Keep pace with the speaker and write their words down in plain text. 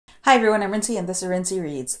Hi everyone, I'm Rincey and this is Rincey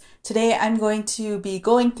Reads. Today I'm going to be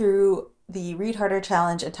going through the Read Harder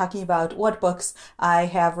Challenge and talking about what books I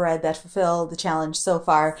have read that fulfill the challenge so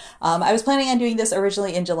far. I was planning on doing this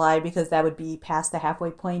originally in July because that would be past the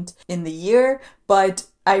halfway point in the year, but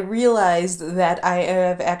I realized that I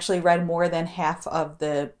have actually read more than half of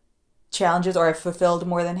the challenges, or I've fulfilled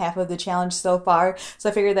more than half of the challenge so far. So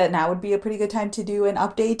I figured that now would be a pretty good time to do an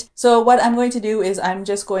update. So what I'm going to do is I'm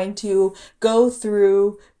just going to go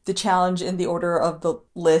through the challenge in the order of the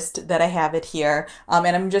list that I have it here. And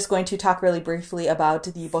I'm just going to talk really briefly about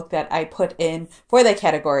the book that I put in for that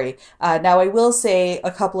category. Now I will say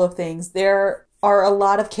a couple of things. There are a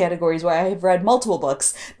lot of categories where I have read multiple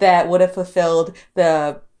books that would have fulfilled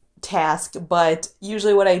the task, but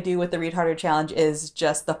usually what I do with the Read Harder Challenge is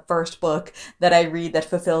just the first book that I read that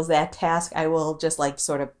fulfills that task. I will just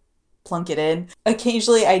sort of plunk it in.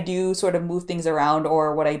 Occasionally I do sort of move things around,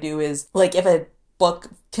 or what I do is if a book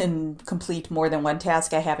can complete more than one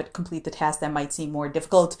task, I have it complete the task that might seem more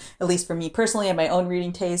difficult, at least for me personally and my own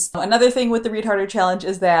reading taste. Another thing with the Read Harder Challenge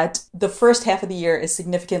is that the first half of the year is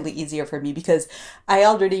significantly easier for me because I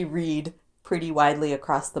already read pretty widely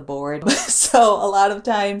across the board. So a lot of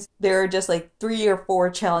times there are just 3 or 4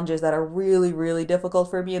 challenges that are really, really difficult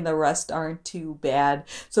for me and the rest aren't too bad.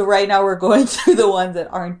 So right now we're going through the ones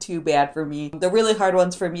that aren't too bad for me. The really hard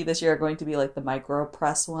ones for me this year are going to be the micro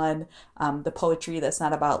press one, the poetry that's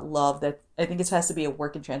not about love, that I think it has to be a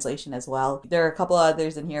work in translation as well. There are a couple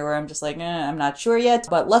others in here where I'm just I'm not sure yet.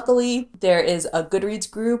 But luckily, there is a Goodreads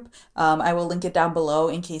group. I will link it down below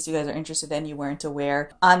in case you guys are interested and you weren't aware.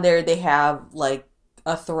 On there, they have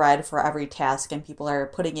a thread for every task, and people are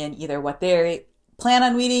putting in either what they plan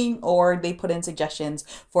on reading or they put in suggestions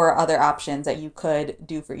for other options that you could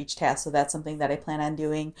do for each task. So that's something that I plan on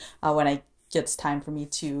doing when it's time for me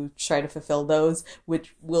to try to fulfill those,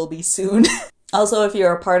 which will be soon. Also, if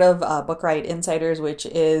you're a part of Book Riot Insiders, which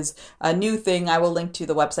is a new thing, I will link to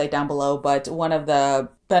the website down below, but one of the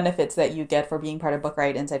benefits that you get for being part of Book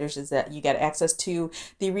Riot Insiders is that you get access to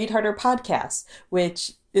the Read Harder podcast,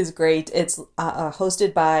 which is great. It's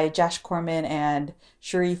hosted by Josh Corman and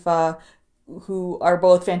Sharifa, who are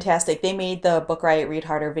both fantastic. They made the Book Riot Read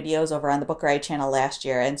Harder videos over on the Book Riot channel last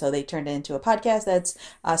year, and so they turned it into a podcast that's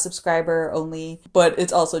subscriber only, but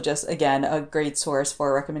it's also just, again, a great source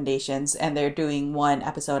for recommendations, and they're doing one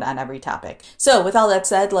episode on every topic. So with all that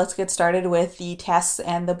said, let's get started with the tasks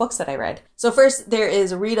and the books that I read. So first, there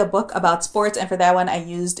is read a book about sports, and for that one I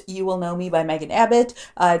used You Will Know Me by Megan Abbott.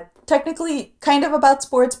 Technically kind of about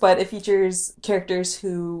sports, but it features characters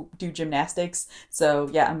who do gymnastics. So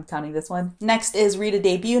yeah, I'm counting this one. Next is read a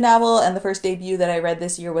debut novel, and the first debut that I read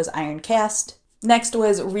this year was Iron Cast. Next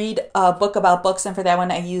was read a book about books, and for that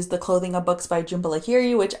one I used The Clothing of Books by Jhumpa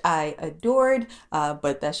Lahiri, which I adored,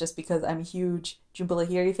 but that's just because I'm a huge Jhumpa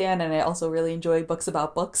Lahiri fan and I also really enjoy books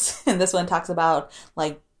about books. And this one talks about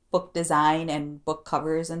book design and book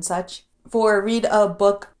covers and such. For read a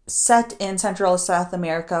book set in Central or South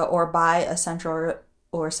America or by a Central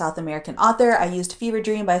or South American author, I used Fever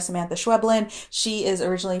Dream by Samantha Schweblin. She is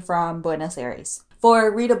originally from Buenos Aires.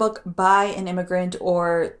 For read a book by an immigrant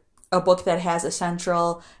or a book that has a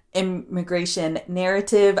central immigration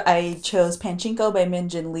narrative, I chose Pachinko by Min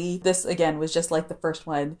Jin Lee. This again was just the first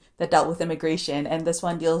one that dealt with immigration, and this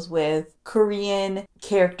one deals with Korean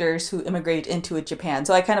characters who immigrate into Japan.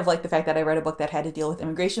 So I kind of like the fact that I read a book that had to deal with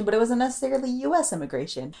immigration, but it wasn't necessarily US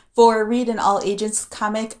immigration. For read an all ages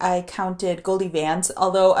comic, I counted Goldie Vance,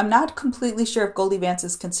 although I'm not completely sure if Goldie Vance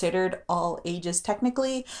is considered all ages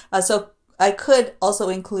technically. So I could also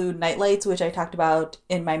include Nightlights, which I talked about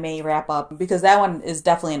in my May wrap-up, because that one is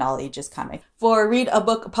definitely an all-ages comic. For read a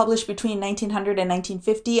book published between 1900 and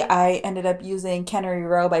 1950, I ended up using Cannery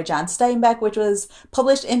Row by John Steinbeck, which was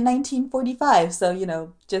published in 1945.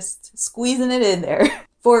 So, just squeezing it in there.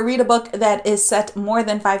 For read a book that is set more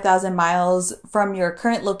than 5,000 miles from your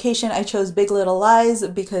current location, I chose Big Little Lies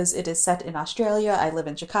because it is set in Australia. I live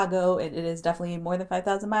in Chicago, and it is definitely more than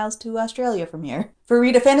 5,000 miles to Australia from here. For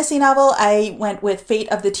read a fantasy novel, I went with Fate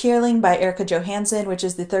of the Tearling by Erica Johansson, which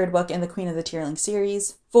is the 3rd book in the Queen of the Tearling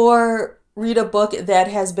series. For read a book that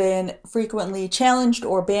has been frequently challenged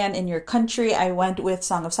or banned in your country, I went with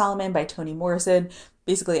Song of Solomon by Toni Morrison.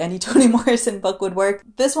 Basically any Toni Morrison book would work.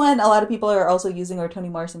 This one a lot of people are also using, or Toni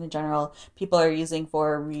Morrison in general, people are using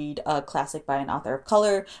for read a classic by an author of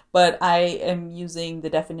color, but I am using the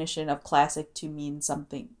definition of classic to mean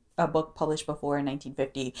something, a book published before in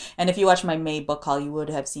 1950. And if you watched my May book haul, you would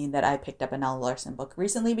have seen that I picked up a Nella Larson book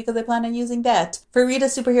recently because I plan on using that. For read a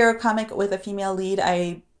superhero comic with a female lead,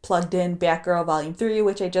 I plugged in Batgirl Volume 3,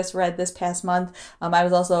 which I just read this past month. I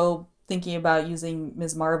was also thinking about using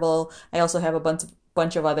Ms. Marvel. I also have a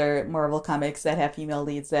bunch of other Marvel comics that have female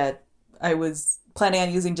leads that I was planning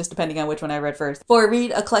on using just depending on which one I read first. For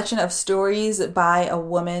read a collection of stories by a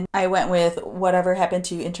woman, I went with Whatever Happened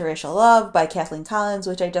to Interracial Love by Kathleen Collins,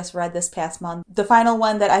 which I just read this past month. The final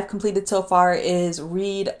one that I've completed so far is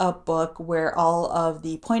read a book where all of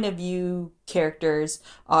the point of view characters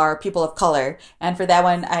are people of color, and for that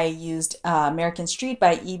one I used American Street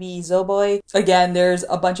by E.B. Zoboy. Again, there's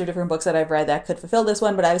a bunch of different books that I've read that could fulfill this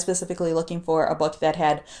one, but I was specifically looking for a book that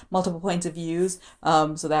had multiple points of views,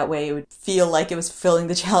 so that way it would feel like it was fulfilling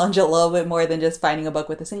the challenge a little bit more than just finding a book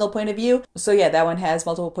with a single point of view. So yeah, that one has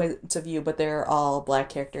multiple points of view, but they're all black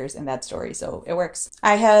characters in that story, so it works.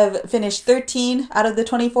 I have finished 13 out of the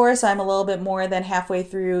 24, so I'm a little bit more than halfway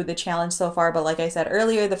through the challenge so far, but like I said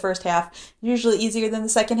earlier, the first half usually easier than the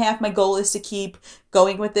second half. My goal is to keep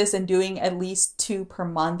going with this and doing at least 2 per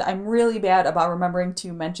month. I'm really bad about remembering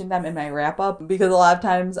to mention them in my wrap up because a lot of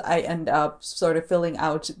times I end up sort of filling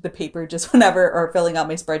out the paper just whenever, or filling out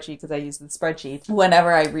my spreadsheet because I use the spreadsheet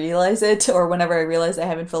whenever I realize it, or whenever I realize I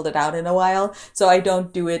haven't filled it out in a while. So I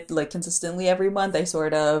don't do it like consistently every month. I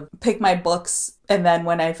sort of pick my books, and then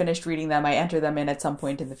when I finished reading them, I enter them in at some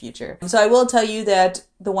point in the future. So I will tell you that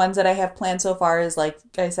the ones that I have planned so far is, like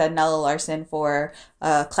I said, Nella Larson for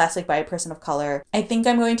a classic by a person of color. I think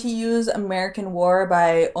I'm going to use American War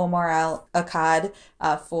by Omar Al-Akkad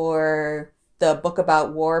for the book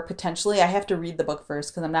about war, potentially. I have to read the book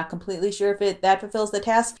first because I'm not completely sure if that fulfills the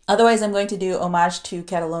task. Otherwise, I'm going to do Homage to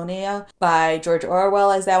Catalonia by George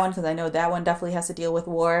Orwell as that one because I know that one definitely has to deal with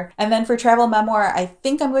war. And then for travel memoir, I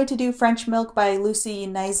think I'm going to do French Milk by Lucy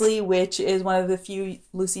Knisley, which is one of the few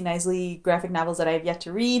Lucy Knisley graphic novels that I have yet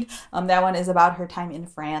to read. That one is about her time in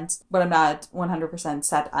France, but I'm not 100%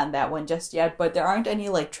 set on that one just yet. But there aren't any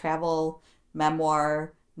like travel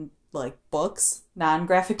memoir like books,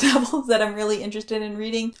 non-graphic novels that I'm really interested in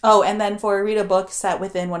reading. Oh, and then for read a book set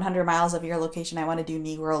within 100 miles of your location, I want to do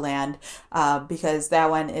Negroland because that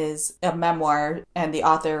one is a memoir and the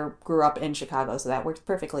author grew up in Chicago, so that works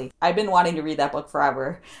perfectly. I've been wanting to read that book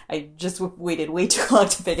forever. I just waited way too long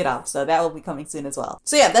to pick it up, so that will be coming soon as well.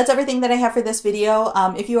 So yeah, that's everything that I have for this video.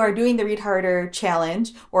 If you are doing the Read Harder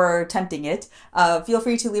challenge or attempting it, feel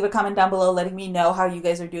free to leave a comment down below letting me know how you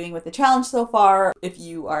guys are doing with the challenge so far, if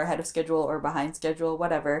you are ahead of schedule or behind schedule,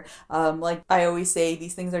 whatever. Like I always say,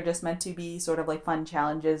 these things are just meant to be sort of like fun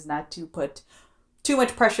challenges, not to put too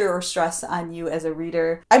much pressure or stress on you as a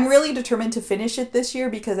reader. I'm really determined to finish it this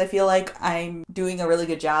year because I feel like I'm doing a really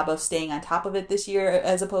good job of staying on top of it this year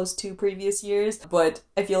as opposed to previous years, but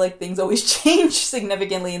I feel like things always change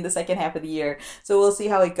significantly in the second half of the year, so we'll see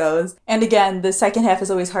how it goes. And again, the second half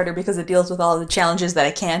is always harder because it deals with all the challenges that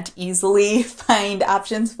I can't easily find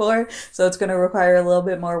options for, so it's going to require a little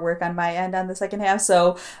bit more work on my end on the second half.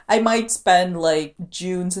 So I might spend like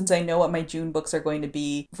June, since I know what my June books are going to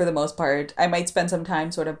be for the most part, I might spend some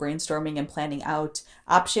time sort of brainstorming and planning out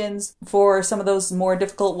options for some of those more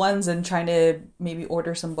difficult ones and trying to maybe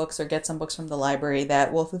order some books or get some books from the library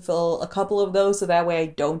that will fulfill a couple of those, so that way I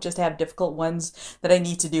don't just have difficult ones that I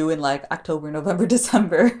need to do in like October, November,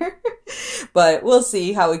 December. But we'll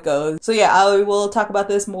see how it goes. So yeah, I will talk about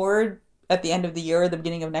this more at the end of the year or the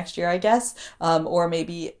beginning of next year, I guess, or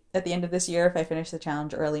maybe at the end of this year if I finish the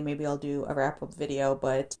challenge early, maybe I'll do a wrap-up video.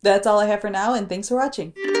 But that's all I have for now, and thanks for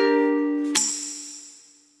watching.